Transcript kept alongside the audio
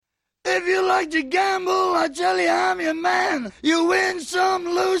If you like to gamble, I tell you I'm your man. You win some,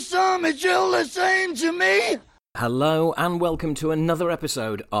 lose some, it's all the same to me. Hello and welcome to another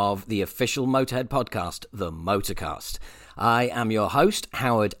episode of the official Motorhead podcast, The Motorcast. I am your host,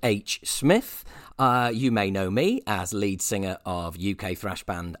 Howard H. Smith. You may know me as lead singer of UK thrash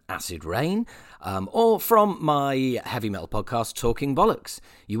band Acid Rain, or from my heavy metal podcast, Talking Bollocks.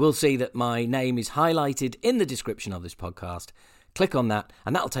 You will see that my name is highlighted in the description of this podcast. Click on that,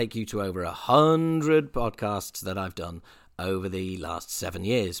 and that'll take you to over 100 podcasts that I've done over the last 7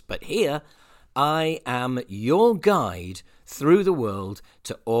 years. But here, I am your guide through the world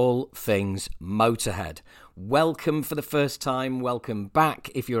to all things Motorhead. Welcome for the first time, welcome back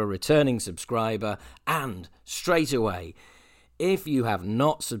if you're a returning subscriber, and straight away, if you have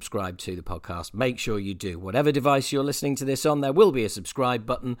not subscribed to the podcast, make sure you do. Whatever device you're listening to this on, there will be a subscribe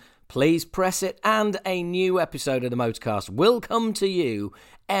button. Please press it, and a new episode of the Motorcast will come to you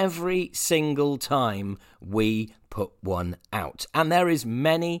every single time we put one out. And there is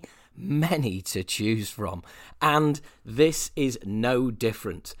many to choose from, and this is no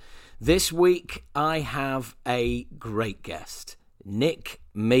different. This week I have a great guest, Nick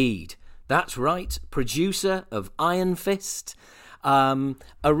Mead. That's right, producer of Iron Fist. The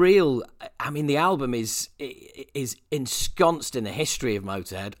album is ensconced in the history of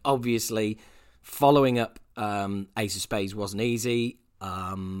Motorhead. Obviously, following up Ace of Spades wasn't easy.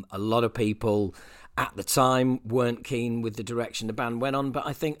 A lot of people at the time weren't keen with the direction the band went on, but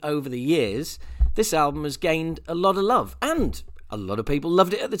I think over the years, this album has gained a lot of love, and a lot of people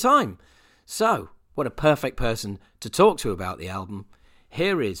loved it at the time. So, what a perfect person to talk to about the album.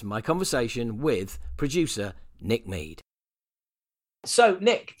 Here is my conversation with producer Nick Mead. So,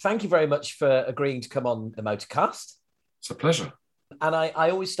 Nick, thank you very much for agreeing to come on the Motorcast. It's a pleasure. And I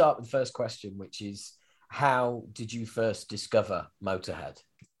always start with the first question, which is, how did you first discover Motorhead?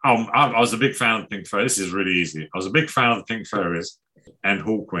 I was a big fan of Pink Fairies. This is really easy. I was a big fan of the Pink Fairies and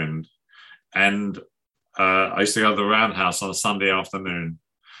Hawkwind. And I used to go to the Roundhouse on a Sunday afternoon.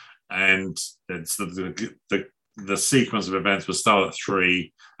 And it's the sequence of events would start at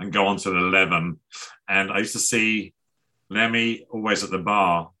 3 and go on till 11. And I used to see Lemmy always at the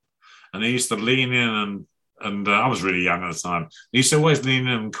bar. And he used to lean in and I was really young at the time. He used to always lean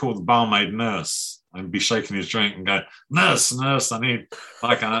in and call the barmaid nurse and be shaking his drink and go, nurse, I need,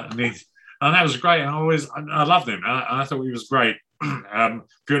 and that was great. And I loved him. And I thought he was great,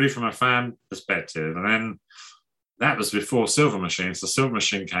 purely from a fan perspective. And then that was before Silver Machine. So Silver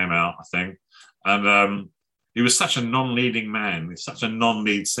Machine came out, I think. And he was such a non-leading man. He's such a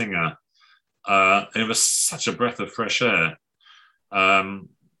non-lead singer. It was such a breath of fresh air. But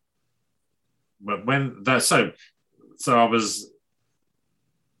so I was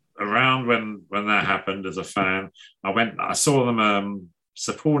around when that happened as a fan. I saw them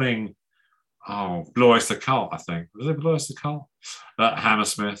supporting Blue Oyster Cult, I think. Was it Blue Oyster Cult?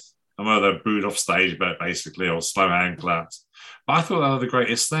 Hammersmith. And where they booed off stage, but basically, or slow hand claps. But I thought that was the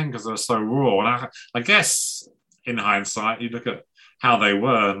greatest thing because they were so raw. And I guess in hindsight, you look at how they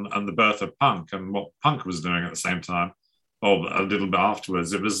were and the birth of punk and what punk was doing at the same time, or a little bit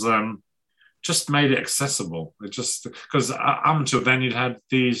afterwards. It was just made it accessible. It just, because up until then you'd had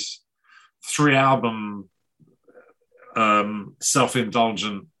these 3 album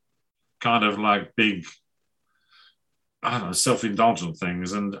self-indulgent kind of like big, I don't know, self-indulgent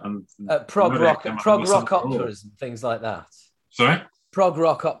things and prog rock operas and things like that. Sorry? Prog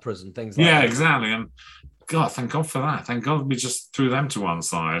rock operas and things like that. Yeah, exactly. And God, thank God for that. Thank God we just threw them to one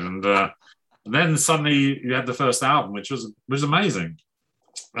side. And then suddenly you had the first album, which was amazing.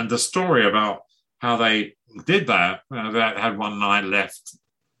 And the story about how they did that, they had one night left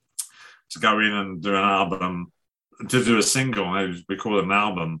to go in and do an album, to do a single, and we call it an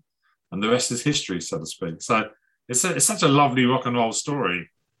album, and the rest is history, so to speak. So it's such a lovely rock and roll story.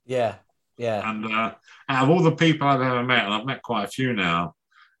 Yeah. And out of all the people I've ever met, and I've met quite a few now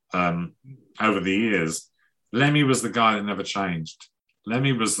over the years, Lemmy was the guy that never changed.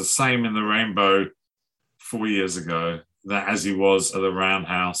 Lemmy was the same in the Rainbow 4 years ago as he was at the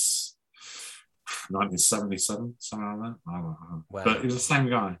Roundhouse 1977, something like that. I don't know. Wow. But he was the same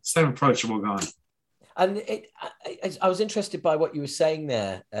guy, same approachable guy. And I was interested by what you were saying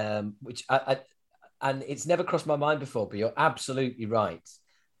there, which and it's never crossed my mind before, but you're absolutely right.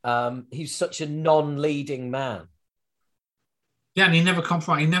 He's such a non-leading man. Yeah, and he never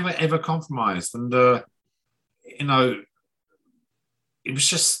compromised. He never ever compromised, and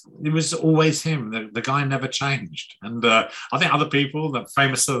it was always him. The guy never changed. And I think other people that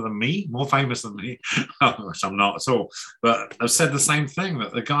more famous than me, which I'm not at all, but have said the same thing,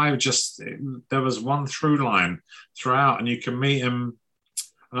 that the guy there was one through line throughout, and you can meet him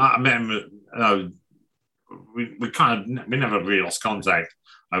And I met him. We never really lost contact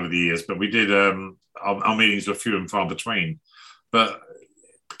over the years, but we did. Our meetings were few and far between. But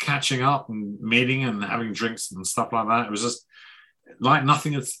catching up and meeting and having drinks and stuff like that, it was just like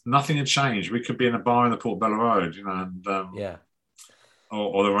nothing had changed. We could be in a bar in the Portobello Road, and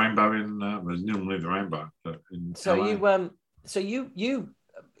or the Rainbow in normally the Rainbow. But in LA.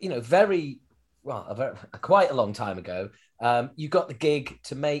 Quite a long time ago, you got the gig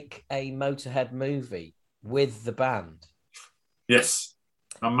to make a Motorhead movie with the band. Yes,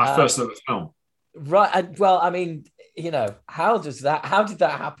 my first ever film. Right. Well, I mean, how did that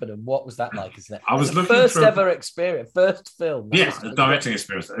happen, and what was that like? Isn't it? I was looking first for ever experience, first film. Yeah, a directing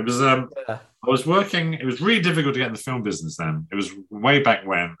experience. It was. I was working. It was really difficult to get in the film business then. It was way back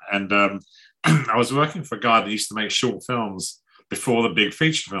when, and I was working for a guy that used to make short films before the big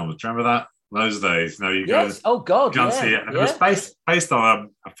feature films. Do you remember that? Those days, you go. Yes. Oh God. You can't see it. And it was based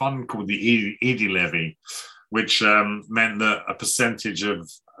on a fund called the Edie Levy, which meant that a percentage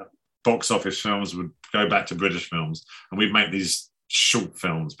of box office films would go back to British films, and we'd make these short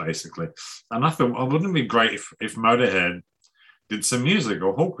films basically. And I thought, well, wouldn't it be great if Motorhead did some music,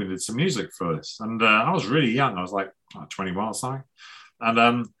 or Hawkwind did some music for this? And I was really young. I was like 21 or something.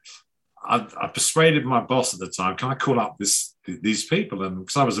 And I persuaded my boss at the time, can I call up these people? And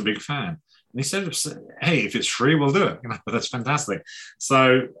because I was a big fan. And he said, hey, if it's free, we'll do it. That's fantastic.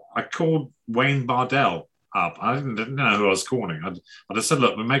 So I called Wayne Bardell up. I didn't know who I was calling. I just said,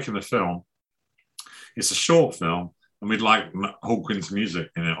 look, we're making a film. It's a short film, and we'd like Hawkwind's music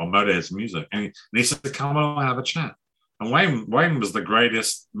in it, or Motorhead's music. And he said, come on and have a chat. And Wayne was the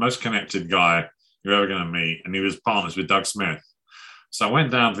greatest, most connected guy you're ever going to meet. And he was partners with Doug Smith. So I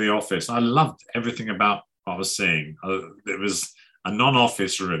went down to the office. I loved everything about what I was seeing. It was a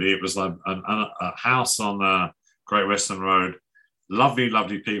non-office, really. It was like a house on Great Western Road. Lovely,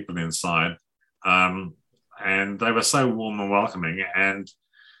 lovely people inside. And they were so warm and welcoming and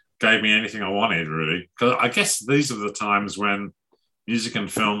gave me anything I wanted, really. Because I guess these were the times when music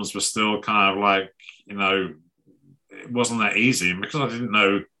and films were still kind of like, it wasn't that easy. And because I didn't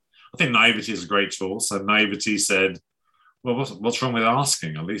know, I think naivety is a great tool. So naivety said, well, what's wrong with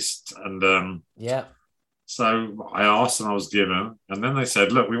asking, at least? And so I asked and I was given. And then they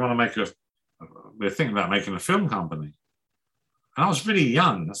said, look, we're thinking about making a film company. And I was really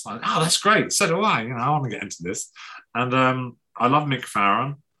young. That's like, oh, that's great. So do I. I want to get into this. And I love Mick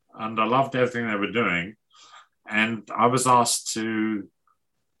Farren, and I loved everything they were doing. And I was asked to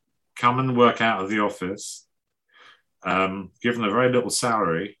come and work out of the office, given a very little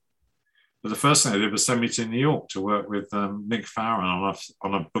salary. But the first thing they did was send me to New York to work with Mick Farren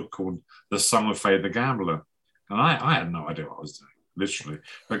on a book called The Song of Fade the Gambler. And I had no idea what I was doing, literally.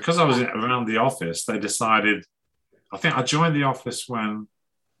 But because I was around the office, they decided, I think I joined the office when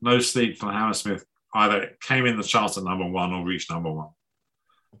No Sleep from Hammersmith either came in the charts at number one or reached number one.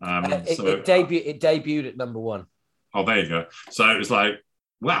 It debuted at number one. Oh, there you go. So it was like,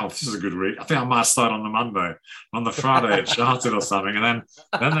 wow, this is a good read. I think I might start on the Monday. On the Friday, it charted or something. And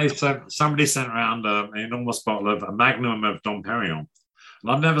then somebody sent around an enormous bottle of a magnum of Dom Perignon.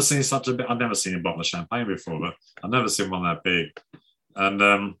 And I've never seen a bottle of champagne before, but I've never seen one that big.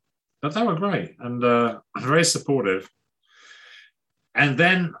 And but they were great and very supportive. And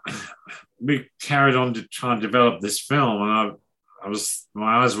then we carried on to try and develop this film. And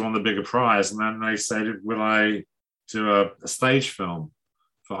my eyes were on the bigger prize. And then they said, will I do a stage film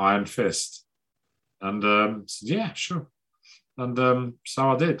for Iron Fist? And yeah, sure. And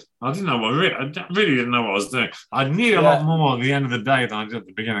so I did. I didn't know I really didn't know what I was doing. I knew a lot more at the end of the day than I did at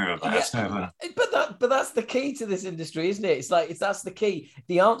the beginning of the day. Yeah. But that's the key to this industry, isn't it? That's the key.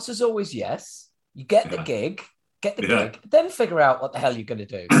 The answer's always yes. You get the gig, then figure out what the hell you're going to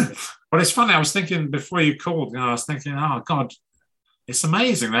do. Well, it's funny. I was thinking before you called, I was thinking, oh God, it's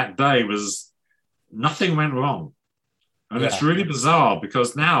amazing that day was nothing went wrong. And it's really bizarre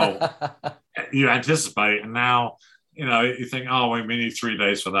because now you anticipate, and now, you think, oh, we need 3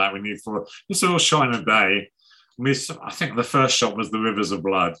 days for that. We need 4. It's all shot in a day. I think the first shot was the Rivers of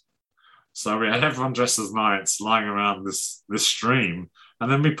Blood. So we had everyone dressed as knights lying around this stream.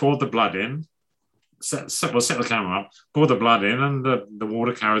 And then we poured the blood in, set the camera up, poured the blood in, and the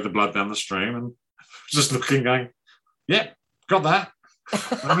water carried the blood down the stream. And just looking, going, yeah, got that.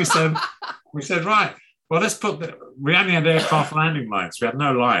 And we said, right, well, we only had aircraft landing lights. We had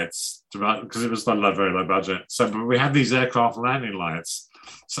no lights because it was very low budget. But we had these aircraft landing lights.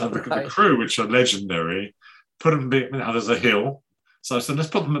 So the crew, which are legendary, put them, there's a hill. So I said,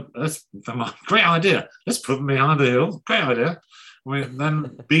 great idea. Let's put them behind the hill. Great idea.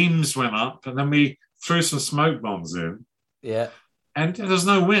 Then beams went up, and then we threw some smoke bombs in. Yeah. and there's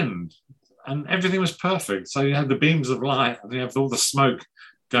no wind, and everything was perfect. So you had the beams of light, and you have all the smoke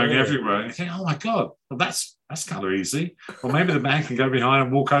going everywhere, and you think, oh my God, well, that's kind of easy. Well, maybe the band can go behind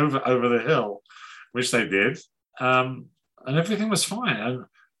and walk over the hill, which they did, and everything was fine. And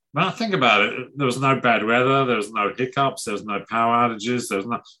when I think about it, there was no bad weather, there was no hiccups, there was no power outages, there was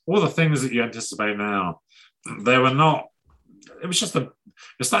no all the things that you anticipate now. They were not. It was just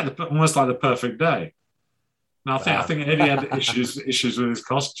almost like the perfect day. Now I think Eddie had issues with his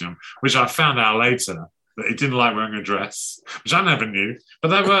costume, which I found out later that he didn't like wearing a dress, which I never knew.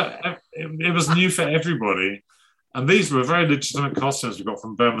 But it was new for everybody, and these were very legitimate costumes we got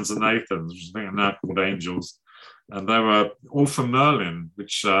from Bermans and Nathans, which I think are now called Angels. And they were all from Merlin,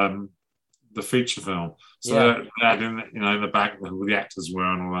 which the feature film. So they had in the back who the actors were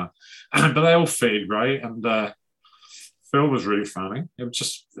and all that. But they all fitted great, and Phil was really funny. It was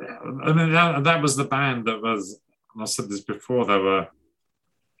just, I mean, that was the band that was. And I said this before. They were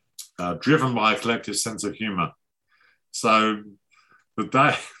driven by a collective sense of humour. So the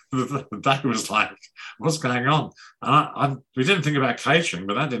day was like, what's going on? And we didn't think about catering,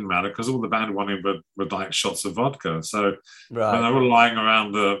 but that didn't matter because all the band wanted were like shots of vodka. So when they were lying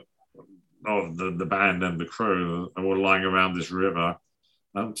around the band and the crew, they were lying around this river,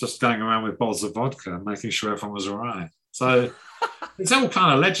 and just going around with bottles of vodka and making sure everyone was all right. So it's all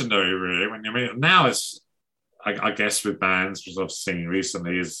kind of legendary, really. When you mean now, it's I guess with bands, which I've seen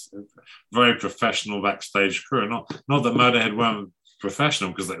recently, is very professional backstage crew. Not that Motorhead weren't professional,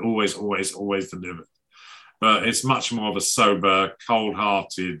 because they always delivered. But it's much more of a sober,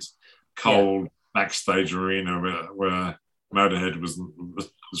 cold-hearted, backstage arena where Motorhead was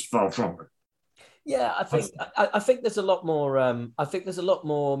far from it. Yeah, I think there's a lot more. I think there's a lot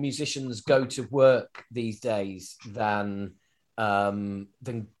more musicians go to work these days than go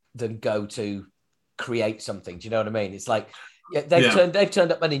to create something. Do you know what I mean? It's like they've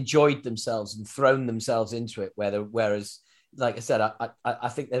turned up and enjoyed themselves and thrown themselves into it. Whereas, like I said, I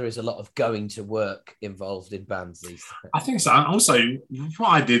think there is a lot of going to work involved in bands these days. I think so. And also, what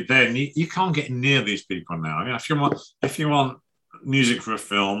I did then, you can't get near these people now. I mean, if you want music for a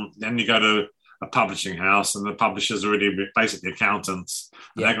film, then you go to a publishing house, and the publishers are already basically accountants.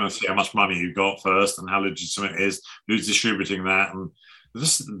 And they're going to see how much money you got first and how legitimate it is, who's distributing that. And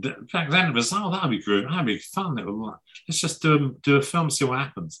back then it was, that'd be good, that'd be fun. Let's just do a film, see what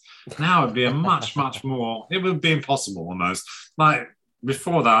happens. Now it'd be a much more. It would be impossible almost. Like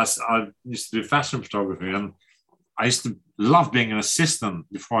before that, I used to do fashion photography, and I used to love being an assistant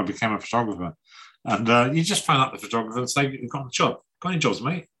before I became a photographer. And you just phone up the photographer and say, "You've got a job. Got any jobs,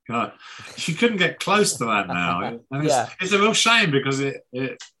 mate?" You couldn't get close to that now. And it's a real shame, because it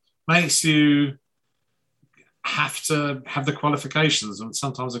makes you have to have the qualifications, and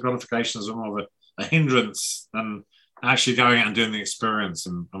sometimes the qualifications are more of a hindrance than actually going out and doing the experience,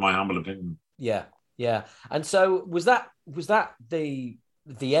 in my humble opinion. Yeah. And so was that the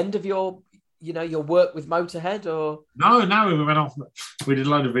end of your work with Motorhead, or no? We went off. We did a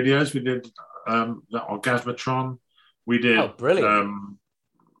load of videos. We did Orgasmatron. We did. Oh, brilliant!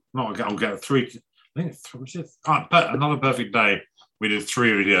 I'll get three. I think Another Perfect Day. We did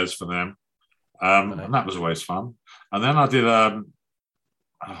 3 videos for them. And that was always fun. And then I did, what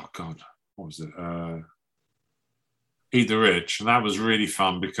was it? Eat the Rich. And that was really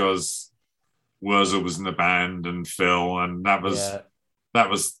fun because Wurzel was in the band and Phil, and that was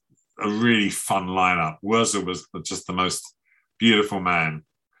a really fun lineup. Wurzel was just the most beautiful man.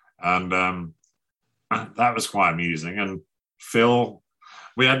 And that was quite amusing. And Phil,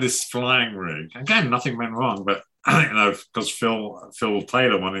 we had this flying rig. Again, nothing went wrong, but, because Phil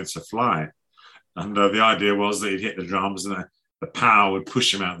Taylor wanted to fly. And the idea was that he'd hit the drums and the power would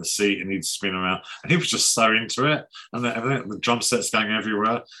push him out of the seat and he'd spin around. And he was just so into it. And the drum set's going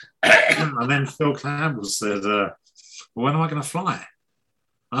everywhere. And then Phil Campbell said, well, when am I going to fly?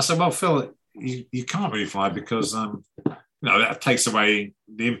 And I said, well, Phil, you can't really fly because, that takes away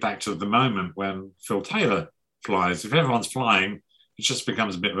the impact of the moment when Phil Taylor flies. If everyone's flying, it just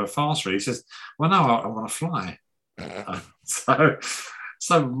becomes a bit of a farce. He says, well, no, I want to fly.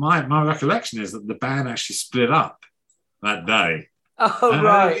 So my recollection is that the band actually split up that day. Oh,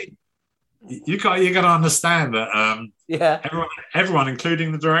 right. You got to understand that everyone,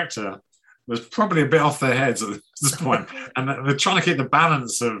 including the director, was probably a bit off their heads at this point, and they're trying to keep the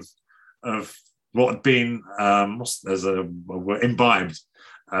balance of what had been imbibed.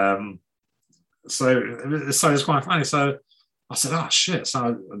 So it's quite funny. So I said, "Oh shit!"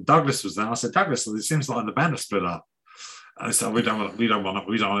 So Douglas was there. I said, "Douglas, it seems like the band have split up." And I said, we don't want to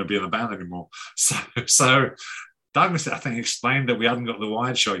be in the band anymore. So Douglas, I think, explained that we hadn't got the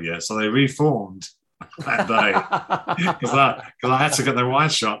wide shot yet, so they reformed that day because I had to get the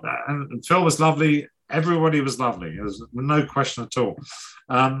wide shot. And Phil was lovely. Everybody was lovely. There was no question at all.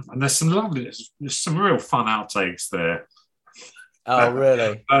 And there's some real fun outtakes there. Oh,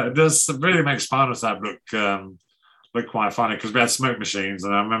 really? There's really makes part of that look quite funny because we had smoke machines,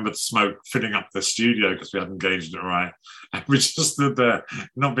 and I remember the smoke filling up the studio because we hadn't gauged it right. And we just stood there,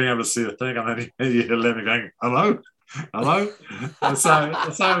 not being able to see the thing, and then you hear Lenny going, "Hello, hello." And so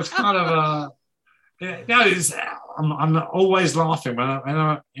it's kind of I'm always laughing when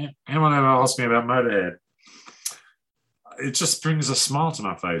anyone ever asks me about Motorhead. It just brings a smile to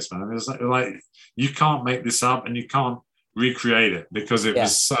my face, man. It's like you can't make this up, and you can't recreate it because it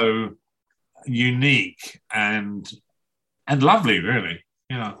was so unique and lovely, really.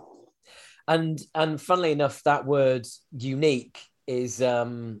 And funnily enough, that word unique is I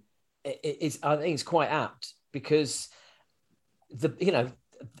think it's quite apt because the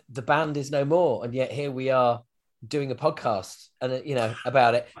band is no more, and yet here we are doing a podcast and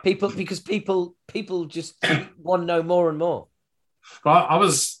about it. People just want to know more and more. Well,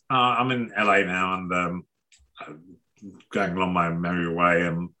 I'm in LA now, and going along my merry way,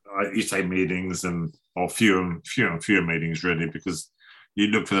 and you say meetings or fewer meetings really, because you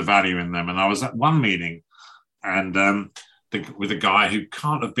look for the value in them. And I was at one meeting, and with a guy who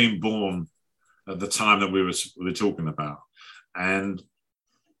can't have been born at the time that we were talking about, and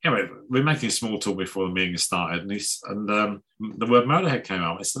anyway, we're making small talk before the meeting started, and the word Motorhead came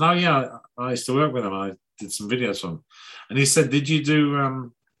up. I said, "Oh yeah, I used to work with him. I did some videos for him." And he said, "Did you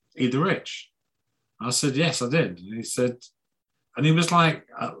do Eat the Rich?" I said, "Yes, I did." And he said, and he was like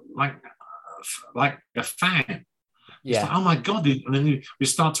a fan. Yeah. Like, oh my God. And then we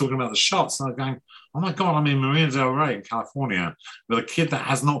start talking about the shots, and I'm going, oh my God, I'm in Marina del Rey in California with a kid that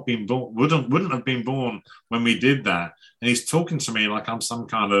has not been born, wouldn't have been born when we did that. And he's talking to me like I'm some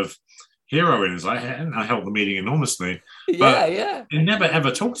kind of hero in his life. And I helped the meeting enormously. But he never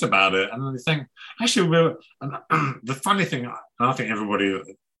ever talked about it. And I think, actually, the funny thing, and I think everybody,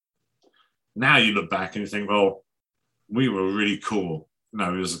 now you look back and you think, well, we were really cool.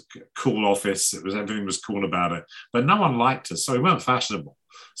 It was a cool office. Everything was cool about it. But no one liked us, so we weren't fashionable.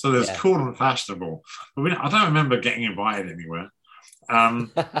 So there's cool and fashionable. But I don't remember getting invited anywhere.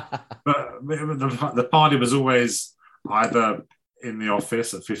 But the party was always either in the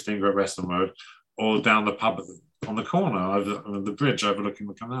office at 15 Great Western Road or down the pub on the corner of the bridge overlooking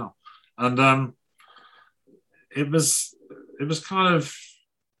the canal. And it was kind of,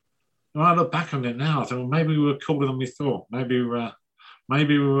 when I look back on it now, I think, well, maybe we were cooler than we thought. Maybe we were,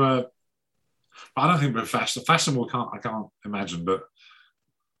 but I don't think we're fashionable. I can't imagine, but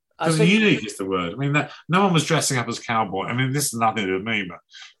unique is the word. I mean, no one was dressing up as cowboy. I mean, this is nothing to do with me,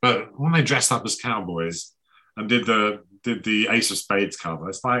 but when they dressed up as cowboys and did the Ace of Spades cover,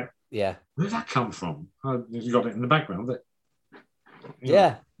 it's like, where did that come from? You got it in the background, is it?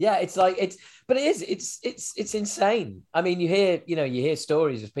 Yeah. It's like but it is. It's insane. I mean, you hear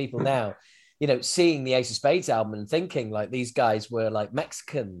stories of people now, seeing the Ace of Spades album and thinking like these guys were like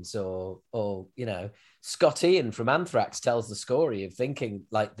Mexicans or Scott Ian from Anthrax tells the story of thinking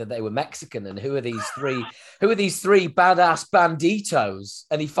like that they were Mexican, and who are these three badass banditos?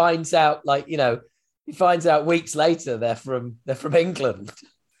 And he finds out weeks later they're from England.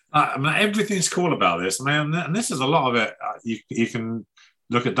 I mean, everything's cool about this. I mean, and this is a lot of it. You can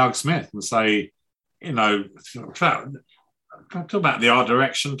look at Doug Smith and say, talk about the art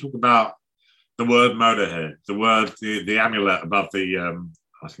direction, talk about the word Motorhead, the word, the amulet above the,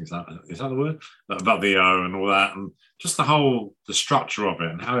 I think is that the word? Above the O and all that, and just the structure of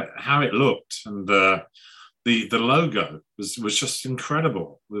it and how it looked, and the logo was just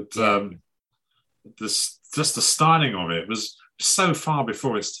incredible. Just the styling of it was so far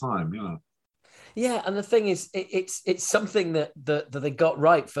before its time, Yeah, and the thing is, it's something that they got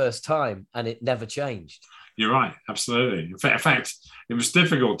right first time, and it never changed. You're right, absolutely. In fact, it was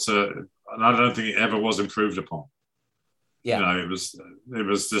difficult to, and I don't think it ever was improved upon. Yeah, it was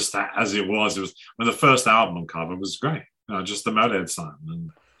just as it was. It was when the first album cover was great. Just the Motorhead sign. And,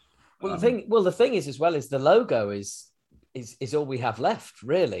 the thing is, as well, is the logo is all we have left,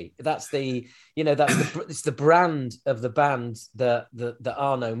 really. That's it's the brand of the band that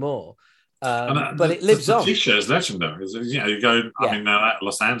are no more. But it lives on. The T-shirt is legendary. You go. I mean,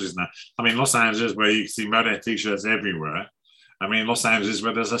 Los Angeles now. I mean, Los Angeles, where you see Motorhead T-shirts everywhere. I mean, Los Angeles,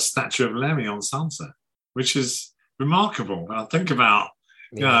 where there's a statue of Lemmy on Sunset, which is remarkable. When I think about,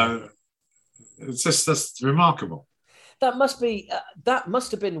 it's just that's remarkable. That must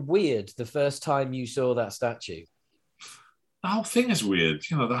have been weird the first time you saw that statue. The whole thing is weird.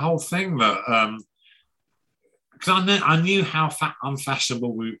 The whole thing that because I knew how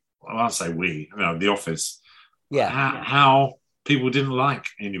unfashionable well, I'll say we, the office, Yeah. how people didn't like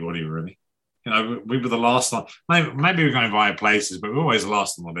anybody really. We were the last one. Maybe we're going by places, but we're always the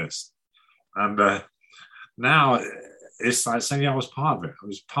last on the list. And now it's like saying, I was part of it. I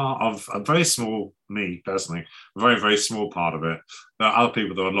was part of a very small, me personally, a very, very small part of it. There are other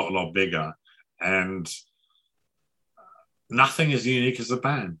people that are a lot bigger, and nothing is unique as a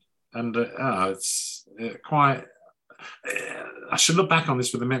band. And it's quite. I should look back on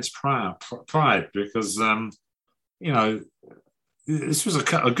this with immense pride because, this was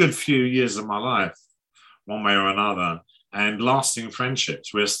a good few years of my life, one way or another, and lasting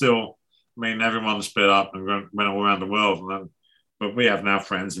friendships. We're still, everyone split up and went all around the world, but we have now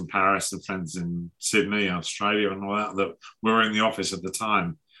friends in Paris and friends in Sydney, Australia, and all that were in the office at the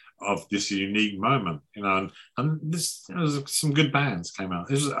time of this unique moment, and this, there was some good bands came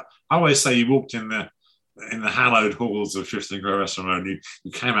out. I always say you walked in the hallowed halls of 15 Grow Restaurant Road,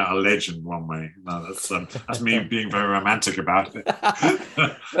 you came out a legend one way. No, that's me being very romantic about it.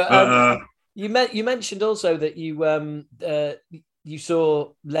 You mentioned also that you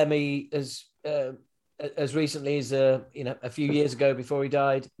saw Lemmy as recently as a few years ago before he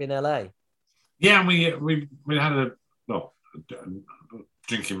died in LA. Yeah, and we had a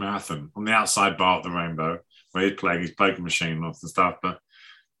drinking marathon on the outside bar at the Rainbow where he'd playing his poker machine and stuff,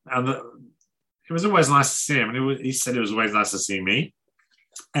 it was always nice to see him, and he said it was always nice to see me.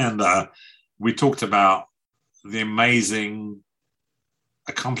 And we talked about the amazing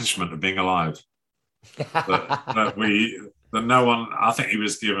accomplishment of being alive. that no one, I think he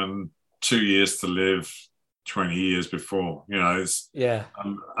was given 2 years to live 20 years before, Yeah.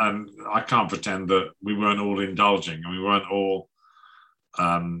 And I can't pretend that we weren't all indulging, and we weren't all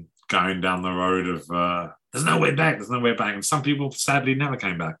going down the road of there's no way back. And some people sadly never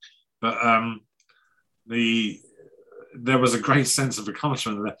came back. But there was a great sense of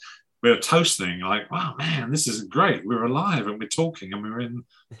accomplishment that we were toasting, like, wow, man, this is great. We're alive and we're talking and we're in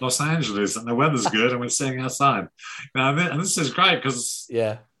Los Angeles and the weather's good and we're sitting outside. And this is great because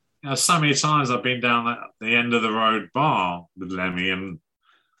so many times I've been down at the end of the road bar with Lemmy and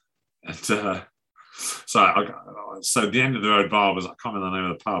so the end of the road bar was, I can't remember the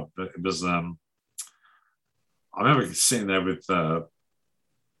name of the pub, but it was I remember sitting there with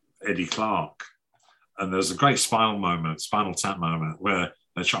Eddie Clark. And there's a great Spinal Tap moment where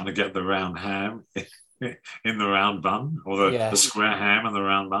they're trying to get the round ham in the round bun, or the square ham in the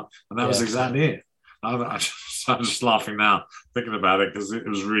round bun. And that was exactly it. I'm just laughing now, thinking about it, because it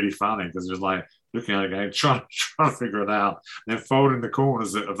was really funny, because it was like looking at it again, trying to figure it out, and then folding the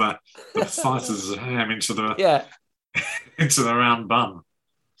corners of the slices of ham into the round bun.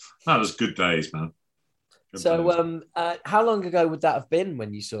 That was good days, man. So, how long ago would that have been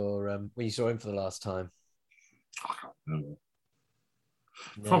when you saw him for the last time? I can't remember.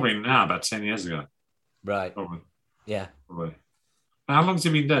 Probably now, about 10 years ago. Right. Probably. Yeah. Probably. How long's he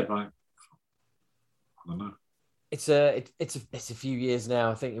been dead? Like, I don't know. It's a few years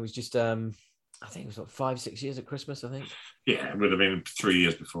now. I think it was just I think it was 5-6 years at Christmas, I think. Yeah, it would have been 3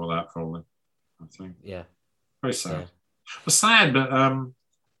 years before that, probably. I think. Yeah. Very sad. Yeah. It was sad, but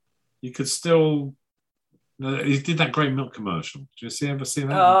you could still. He did that great milk commercial. Did you ever see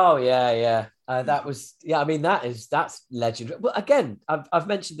that? Oh yeah. That was I mean that's legendary. Well, again, I've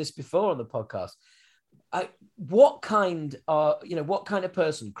mentioned this before on the podcast. What kind of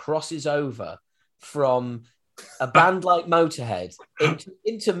person crosses over from a band like Motorhead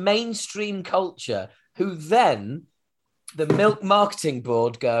into mainstream culture, who then the Milk Marketing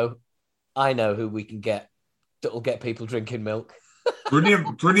Board go, I know who we can get that'll get people drinking milk.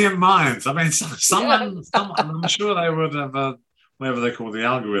 Brilliant minds. I mean, someone I'm sure they would have whatever they call the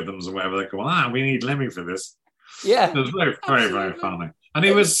algorithms or whatever they call. We need Lemmy for this. Yeah, it was very, very, very funny, and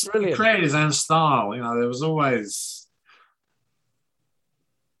he created his own style. There was always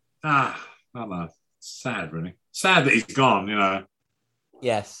I don't know. Sad, really. Sad that he's gone.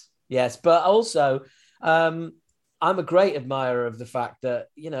 Yes, but also I'm a great admirer of the fact that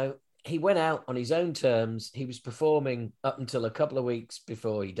he went out on his own terms. He was performing up until a couple of weeks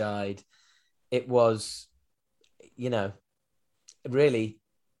before he died. It was, really,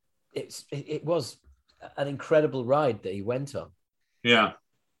 it was an incredible ride that he went on. Yeah.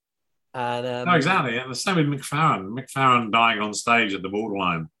 And no, exactly. And the same with McFerrin. McFerrin dying on stage at the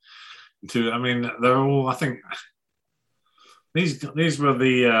Borderline. They're all. I think these were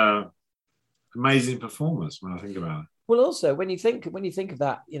the amazing performers when I think about it. Well, also when you think of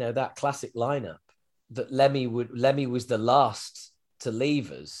that, that classic lineup, that Lemmy was the last to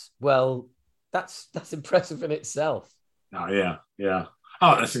leave us. Well, that's impressive in itself. Oh yeah.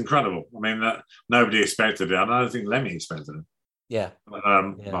 Oh, that's incredible. That nobody expected it. I don't think Lemmy expected it. Yeah. But I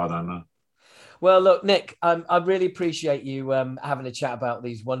don't know. Well, look, Nick, I really appreciate you having a chat about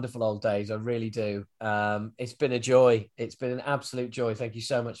these wonderful old days. I really do. It's been a joy. It's been an absolute joy. Thank you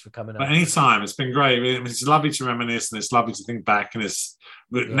so much for coming on. But anytime, it's been great. It's lovely to reminisce, and it's lovely to think back. And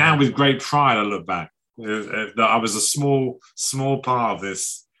now with great pride, I look back. I was a small part of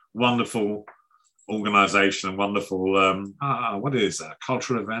this wonderful organisation and wonderful what is that,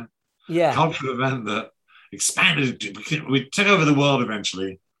 cultural event? Yeah, cultural event that expanded. We took over the world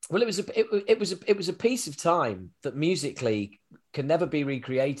eventually. Well, it was a piece of time that musically can never be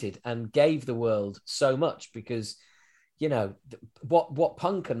recreated and gave the world so much, because, you know, what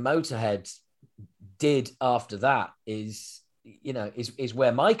punk and Motorhead did after that is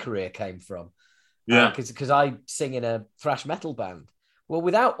where my career came from. Yeah, because I sing in a thrash metal band. Well,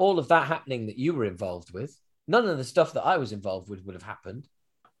 without all of that happening that you were involved with, none of the stuff that I was involved with would have happened.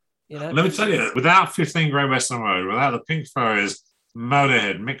 You know, let me tell you, without 15 Great Western Road, without the Pink Furries,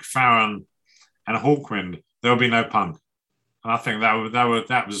 Motorhead, Mick Farren, and Hawkwind, there would be no punk. And I think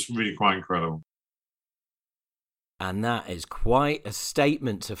that was really quite incredible. And that is quite a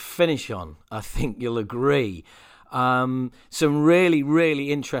statement to finish on. I think you'll agree. Some really,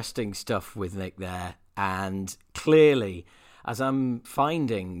 really interesting stuff with Nick there. And clearly, as I'm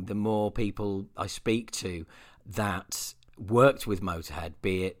finding, the more people I speak to that worked with Motorhead,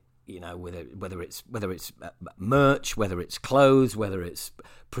 be it, you know, whether it's merch, whether it's clothes, whether it's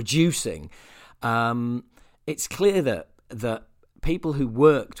producing, it's clear that people who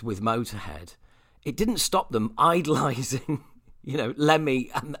worked with Motorhead, it didn't stop them idolising, you know,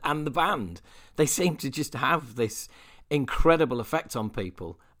 Lemmy and the band. They seem to just have this incredible effect on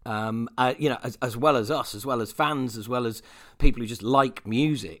people. You know, as well as us, as well as fans, as well as people who just like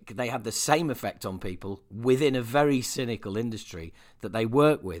music, they have the same effect on people within a very cynical industry that they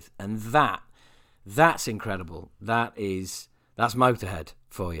work with, and that's incredible. That's Motorhead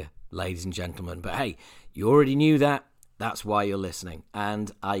for you, ladies and gentlemen. But hey, you already knew that. That's why you're listening,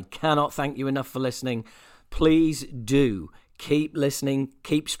 and I cannot thank you enough for listening. Please do keep listening,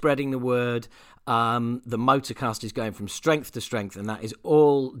 keep spreading the word. The Motorcast is going from strength to strength, and that is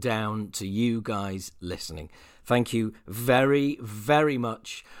all down to you guys listening. Thank you very, very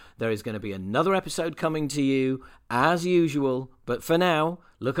much. There is going to be another episode coming to you as usual, but for now,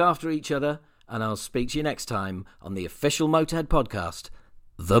 look after each other, and I'll speak to you next time on the official Motorhead podcast,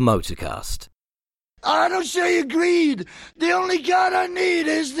 The Motorcast. I don't show you greed. The only God I need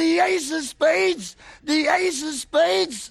is the ace of spades. The ace of spades.